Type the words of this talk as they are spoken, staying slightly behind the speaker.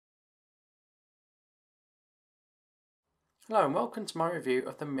Hello and welcome to my review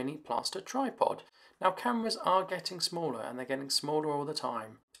of the Mini Plaster tripod. Now cameras are getting smaller and they're getting smaller all the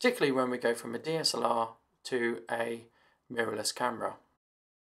time, particularly when we go from a DSLR to a mirrorless camera.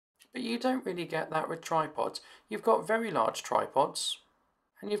 But you don't really get that with tripods. You've got very large tripods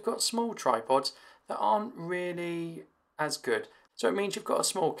and you've got small tripods that aren't really as good. So it means you've got a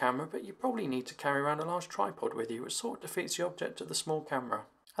small camera but you probably need to carry around a large tripod with you, which sort of defeats the object of the small camera.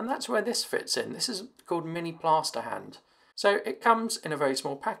 And that's where this fits in. This is called Mini Plaster Hand. So it comes in a very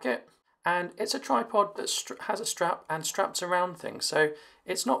small packet and it's a tripod that has a strap and straps around things. So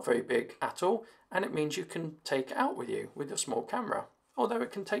it's not very big at all and it means you can take it out with you with your small camera. Although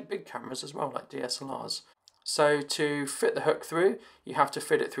it can take big cameras as well, like DSLRs. So to fit the hook through, you have to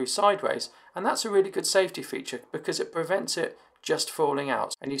fit it through sideways, and that's a really good safety feature because it prevents it just falling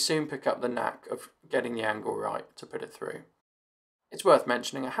out and you soon pick up the knack of getting the angle right to put it through. It's worth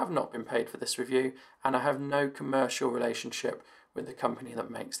mentioning I have not been paid for this review and I have no commercial relationship with the company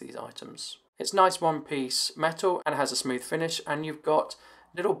that makes these items. It's nice one-piece metal and has a smooth finish, and you've got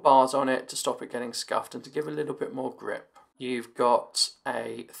little bars on it to stop it getting scuffed and to give a little bit more grip. You've got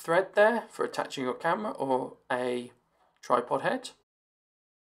a thread there for attaching your camera or a tripod head.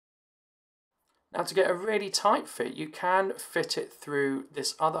 Now to get a really tight fit, you can fit it through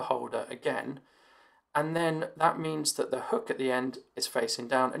this other holder again, and then that means that the hook at the end is facing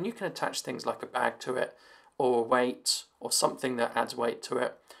down and you can attach things like a bag to it or a weight or something that adds weight to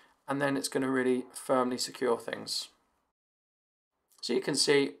it, and then it's going to really firmly secure things. So you can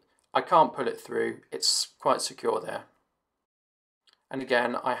see I can't pull it through, it's quite secure there. And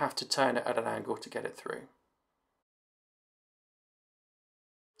again, I have to turn it at an angle to get it through.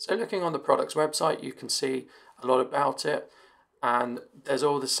 So looking on the product's website, you can see a lot about it, and there's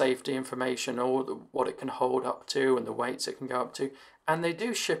all the safety information, what it can hold up to and the weights it can go up to. And they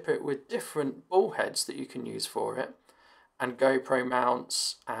do ship it with different ball heads that you can use for it, and GoPro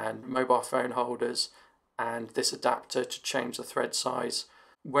mounts and mobile phone holders, and this adapter to change the thread size.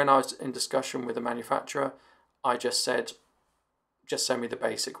 When I was in discussion with the manufacturer, I just said, just send me the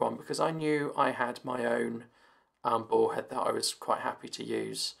basic one, because I knew I had my own ball head that I was quite happy to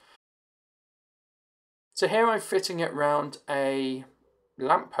use. So here I'm fitting it round a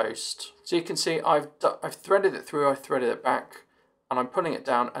lamppost. So you can see I've threaded it through, I threaded it back, and I'm pulling it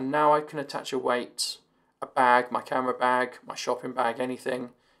down, and now I can attach a weight, a bag, my camera bag, my shopping bag, anything,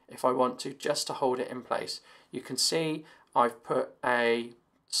 if I want to, just to hold it in place. You can see I've put a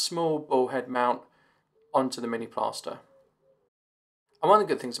small ball head mount onto the Mini Plaster. And one of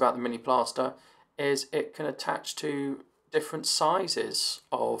the good things about the Mini Plaster is it can attach to different sizes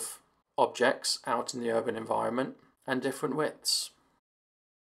of objects out in the urban environment and different widths.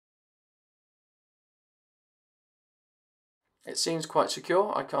 It seems quite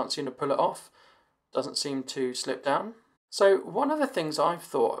secure, I can't seem to pull it off, doesn't seem to slip down. So one of the things I've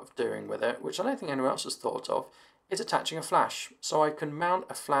thought of doing with it, which I don't think anyone else has thought of, is attaching a flash. So I can mount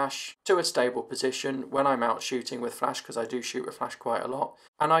a flash to a stable position when I'm out shooting with flash, because I do shoot with flash quite a lot,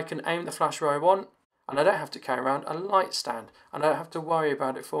 and I can aim the flash where I want, and I don't have to carry around a light stand, and I don't have to worry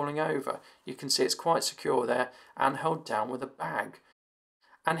about it falling over. You can see it's quite secure there and held down with a bag.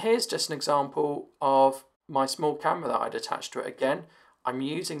 And here's just an example of my small camera that I'd attached to it. Again, I'm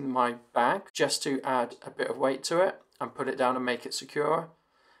using my bag just to add a bit of weight to it and put it down and make it secure.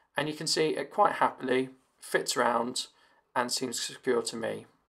 And you can see it quite happily fits round and seems secure to me.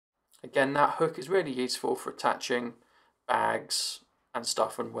 Again, that hook is really useful for attaching bags and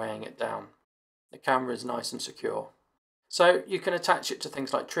stuff and weighing it down. The camera is nice and secure. So you can attach it to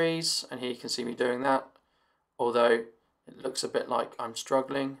things like trees, and here you can see me doing that, although it looks a bit like I'm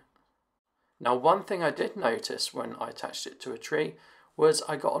struggling. Now one thing I did notice when I attached it to a tree was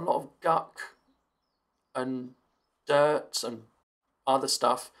I got a lot of guck and dirt and other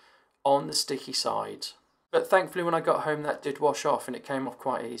stuff on the sticky side. But thankfully when I got home that did wash off and it came off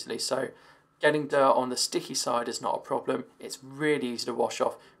quite easily, so getting dirt on the sticky side is not a problem. It's really easy to wash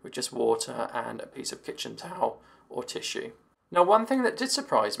off with just water and a piece of kitchen towel or tissue. Now one thing that did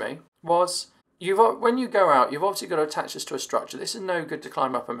surprise me was when you go out, you've obviously got to attach this to a structure. This is no good to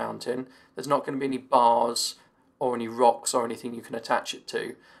climb up a mountain. There's not going to be any bars or any rocks or anything you can attach it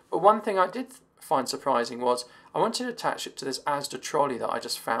to. But one thing I did find surprising was I wanted to attach it to this Asda trolley that I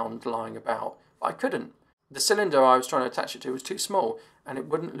just found lying about, but I couldn't. The cylinder I was trying to attach it to was too small and it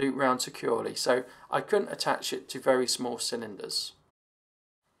wouldn't loop round securely, so I couldn't attach it to very small cylinders.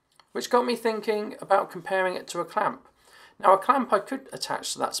 Which got me thinking about comparing it to a clamp. Now a clamp I could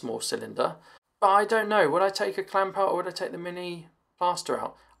attach to that small cylinder, but I don't know, would I take a clamp out or would I take the Mini Plaster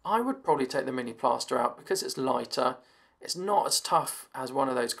out? I would probably take the Mini Plaster out because it's lighter, it's not as tough as one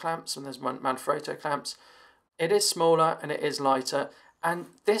of those clamps and those Manfrotto clamps. It is smaller and it is lighter, and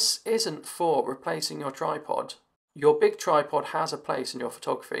this isn't for replacing your tripod. Your big tripod has a place in your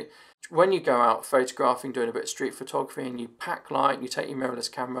photography. When you go out photographing, doing a bit of street photography, and you pack light and you take your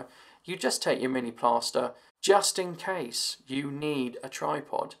mirrorless camera, you just take your Mini Plaster just in case you need a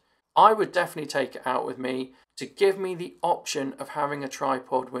tripod. I would definitely take it out with me to give me the option of having a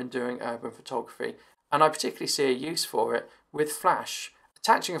tripod when doing urban photography, and I particularly see a use for it with flash.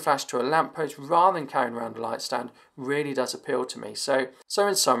 Attaching a flash to a lamppost rather than carrying around a light stand really does appeal to me. So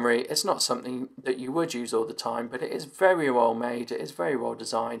in summary, it's not something that you would use all the time, but it is very well made, it is very well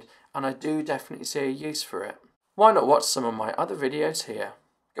designed, and I do definitely see a use for it. Why not watch some of my other videos here?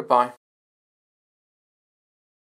 Goodbye.